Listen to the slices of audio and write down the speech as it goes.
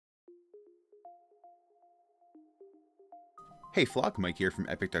Hey Flock, Mike here from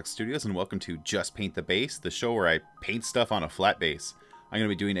Epic Duck Studios, and welcome to Just Paint the Base, the show where I paint stuff on a flat base. I'm going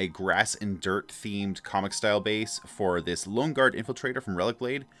to be doing a grass and dirt themed comic style base for this Lone Guard Infiltrator from Relic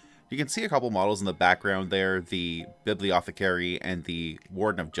Blade. You can see a couple models in the background there, the Bibliothecary and the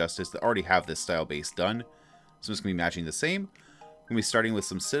Warden of Justice that already have this style base done. So I'm just going to be matching the same. I'm going to be starting with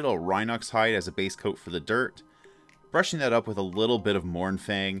some Citadel Rhinox hide as a base coat for the dirt, brushing that up with a little bit of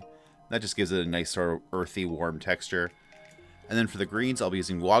Mournfang. That just gives it a nice sort of earthy, warm texture. And then for the greens, I'll be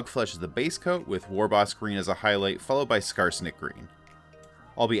using Wogflesh as the base coat with Warboss Green as a highlight, followed by Skarsnik Green.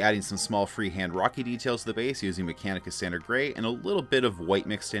 I'll be adding some small freehand rocky details to the base using Mechanicus Standard Gray and a little bit of white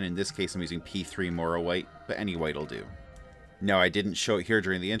mixed in. In this case, I'm using P3 Mora White, but any white will do. Now, I didn't show it here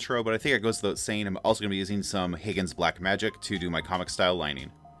during the intro, but I think it goes without saying, I'm also going to be using some Higgins Black Magic to do my comic style lining.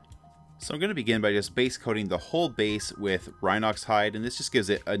 So I'm going to begin by just base coating the whole base with Rhinox hide, and this just gives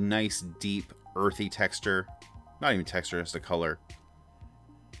it a nice, deep, earthy texture. Not even texture, just a color.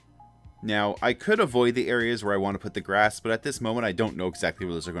 Now, I could avoid the areas where I want to put the grass, but at this moment I don't know exactly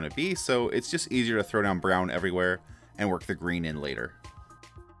where those are going to be, so it's just easier to throw down brown everywhere and work the green in later.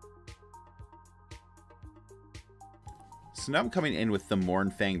 So now I'm coming in with the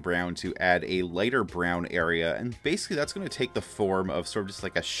Mournfang Brown to add a lighter brown area, and basically that's going to take the form of sort of just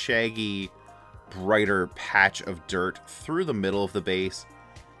like a shaggy, brighter patch of dirt through the middle of the base.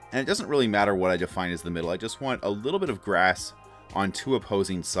 And it doesn't really matter what I define as the middle, I just want a little bit of grass on two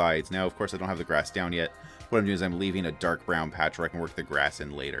opposing sides. Now, of course, I don't have the grass down yet. What I'm doing is I'm leaving a dark brown patch where I can work the grass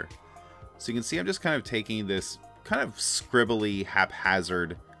in later. So you can see I'm just kind of taking this kind of scribbly,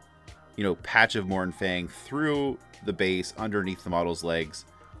 haphazard, patch of Mournfang through the base underneath the model's legs.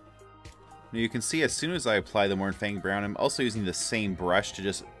 Now you can see as soon as I apply the Mournfang Brown, I'm also using the same brush to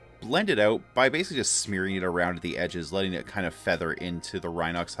just blend it out by basically just smearing it around at the edges, letting it kind of feather into the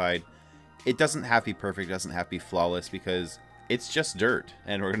Rhinox hide. It doesn't have to be perfect, it doesn't have to be flawless, because it's just dirt,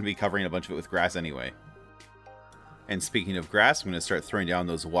 and we're going to be covering a bunch of it with grass anyway. And speaking of grass, I'm going to start throwing down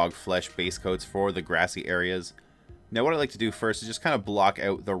those Wogflesh base coats for the grassy areas. Now what I like to do first is just kind of block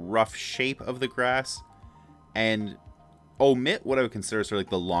out the rough shape of the grass, and omit what I would consider sort of like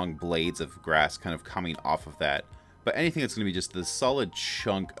the long blades of grass kind of coming off of that. But anything that's going to be just the solid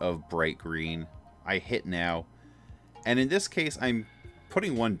chunk of bright green, I hit now. And in this case, I'm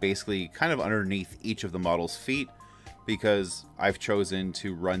putting one basically kind of underneath each of the model's feet, because I've chosen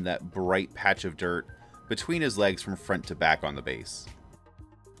to run that bright patch of dirt between his legs from front to back on the base.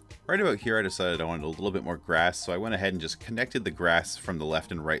 Right about here, I decided I wanted a little bit more grass, so I went ahead and just connected the grass from the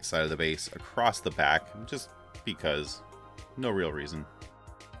left and right side of the base across the back, just because. No real reason.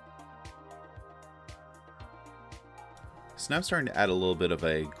 So now I'm starting to add a little bit of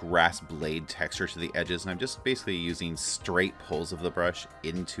a grass blade texture to the edges, and I'm just basically using straight pulls of the brush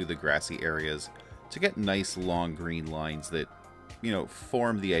into the grassy areas to get nice long green lines that,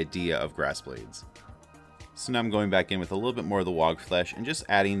 form the idea of grass blades. So now I'm going back in with a little bit more of the Wogflesh and just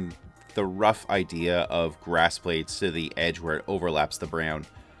adding the rough idea of grass blades to the edge where it overlaps the brown.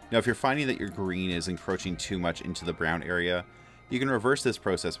 Now if you're finding that your green is encroaching too much into the brown area, you can reverse this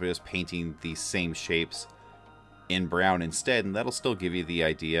process by just painting these same shapes in brown instead, and that'll still give you the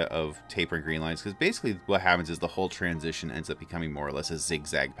idea of tapering green lines, because basically what happens is the whole transition ends up becoming more or less a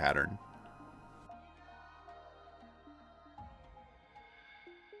zigzag pattern.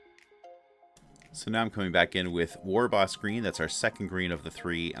 So now I'm coming back in with Warboss Green, that's our second green of the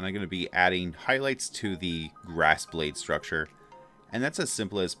three, and I'm going to be adding highlights to the grass blade structure. And that's as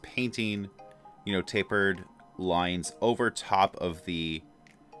simple as painting, tapered lines over top of the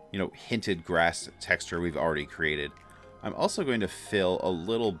hinted grass texture we've already created. I'm also going to fill a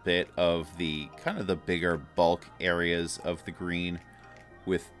little bit of the kind of the bigger bulk areas of the green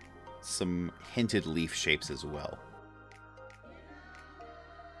with some hinted leaf shapes as well.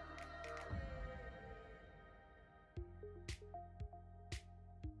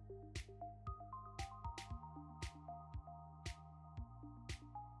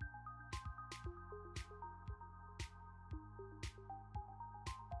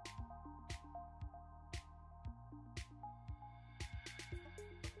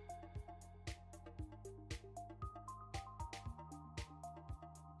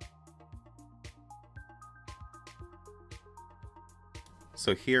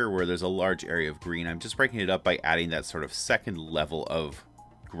 So here, where there's a large area of green, I'm just breaking it up by adding that sort of second level of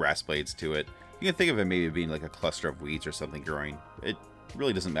grass blades to it. You can think of it maybe being like a cluster of weeds or something growing. It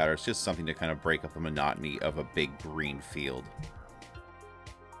really doesn't matter. It's just something to kind of break up the monotony of a big green field.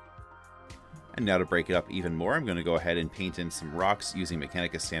 And now to break it up even more, I'm going to go ahead and paint in some rocks using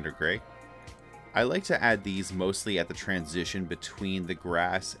Mechanicus Standard Gray. I like to add these mostly at the transition between the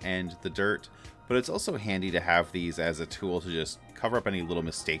grass and the dirt, but it's also handy to have these as a tool to just cover up any little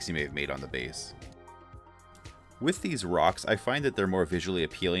mistakes you may have made on the base. With these rocks, I find that they're more visually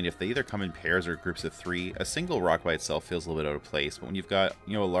appealing if they either come in pairs or groups of 3. A single rock by itself feels a little bit out of place, but when you've got,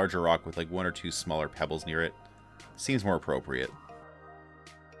 a larger rock with like 1 or 2 smaller pebbles near it, seems more appropriate.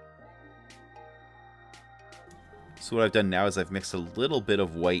 So what I've done now is I've mixed a little bit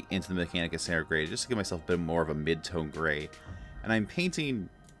of white into the Mechanica Standard Gray just to give myself a bit more of a mid-tone gray. And I'm painting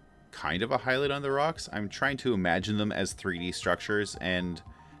kind of a highlight on the rocks. I'm trying to imagine them as 3D structures and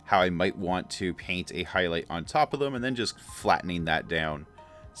how I might want to paint a highlight on top of them and then just flattening that down.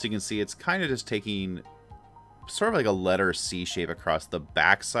 So you can see it's kind of just taking sort of like a letter C shape across the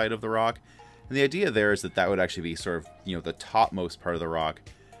back side of the rock. And the idea there is that that would actually be sort of, the topmost part of the rock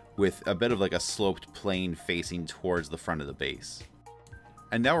with a bit of like a sloped plane facing towards the front of the base.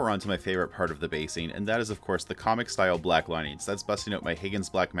 And now we're on to my favorite part of the basing, and that is of course the comic style black linings. That's busting out my Higgins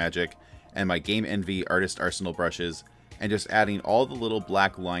Black Magic and my Game Envy Artist Arsenal brushes, and just adding all the little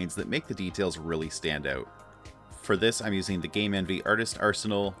black lines that make the details really stand out. For this, I'm using the Game Envy Artist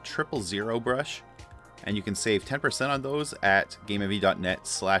Arsenal 000 brush, and you can save 10% on those at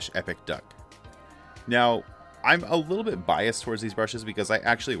GameEnvy.net/epicduck. Now, I'm a little bit biased towards these brushes because I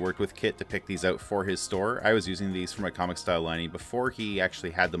actually worked with Kit to pick these out for his store. I was using these for my comic style lining before he actually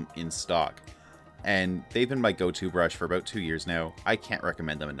had them in stock, and they've been my go-to brush for about 2 years now. I can't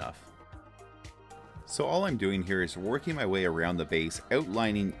recommend them enough. So all I'm doing here is working my way around the base,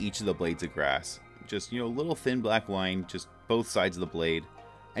 outlining each of the blades of grass. Just, a little thin black line, just both sides of the blade,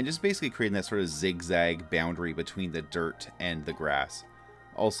 and just basically creating that sort of zigzag boundary between the dirt and the grass.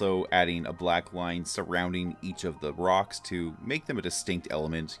 Also adding a black line surrounding each of the rocks to make them a distinct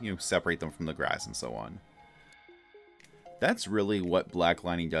element, separate them from the grass and so on. That's really what black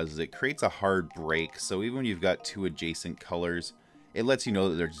lining does, is it creates a hard break, so even when you've got 2 adjacent colors, it lets you know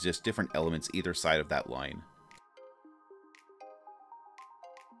that there's just different elements either side of that line.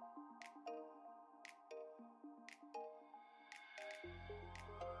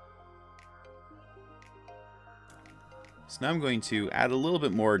 So now I'm going to add a little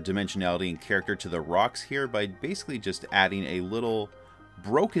bit more dimensionality and character to the rocks here by basically just adding a little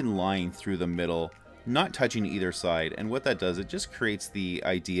broken line through the middle, not touching either side. And what that does, it just creates the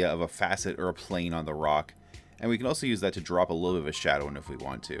idea of a facet or a plane on the rock. And we can also use that to drop a little bit of a shadow in if we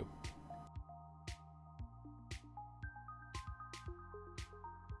want to.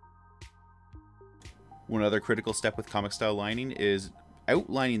 One other critical step with comic style lining is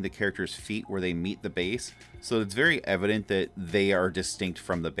outlining the character's feet where they meet the base, so it's very evident that they are distinct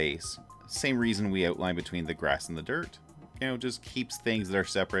from the base. Same reason we outline between the grass and the dirt. Just keeps things that are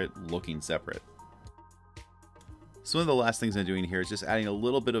separate looking separate. So one of the last things I'm doing here is just adding a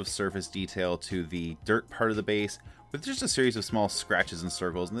little bit of surface detail to the dirt part of the base with just a series of small scratches and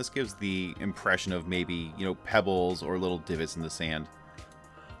circles, and this gives the impression of maybe, pebbles or little divots in the sand.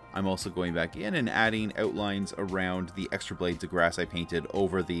 I'm also going back in and adding outlines around the extra blades of grass I painted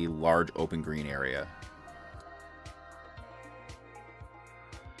over the large open green area.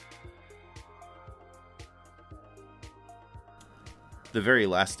 The very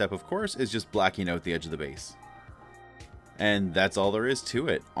last step, of course, is just blacking out the edge of the base. And that's all there is to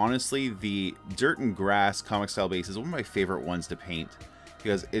it. Honestly, the dirt and grass comic style base is one of my favorite ones to paint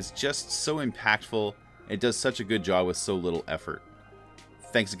because it's just so impactful. It does such a good job with so little effort.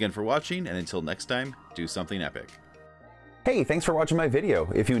 Thanks again for watching, and until next time, do something epic. Hey, thanks for watching my video.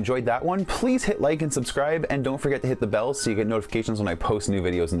 If you enjoyed that one, please hit like and subscribe, and don't forget to hit the bell so you get notifications when I post new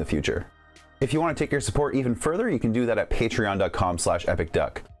videos in the future. If you want to take your support even further, you can do that at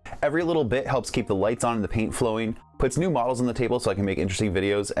patreon.com/epicduck. Every little bit helps keep the lights on and the paint flowing, puts new models on the table so I can make interesting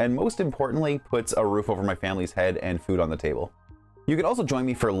videos, and most importantly, puts a roof over my family's head and food on the table. You can also join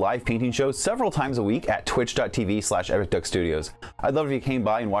me for live painting shows several times a week at twitch.tv/epicduckstudios. I'd love if you came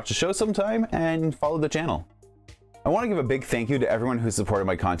by and watched the show sometime and followed the channel. I want to give a big thank you to everyone who's supported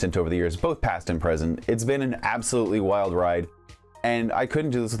my content over the years, both past and present. It's been an absolutely wild ride, and I couldn't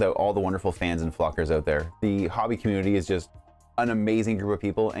do this without all the wonderful fans and flockers out there. The hobby community is just an amazing group of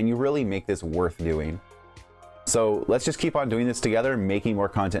people, and you really make this worth doing. So let's just keep on doing this together, making more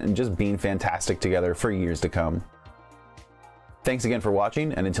content, and just being fantastic together for years to come. Thanks again for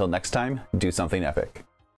watching, and until next time, do something epic.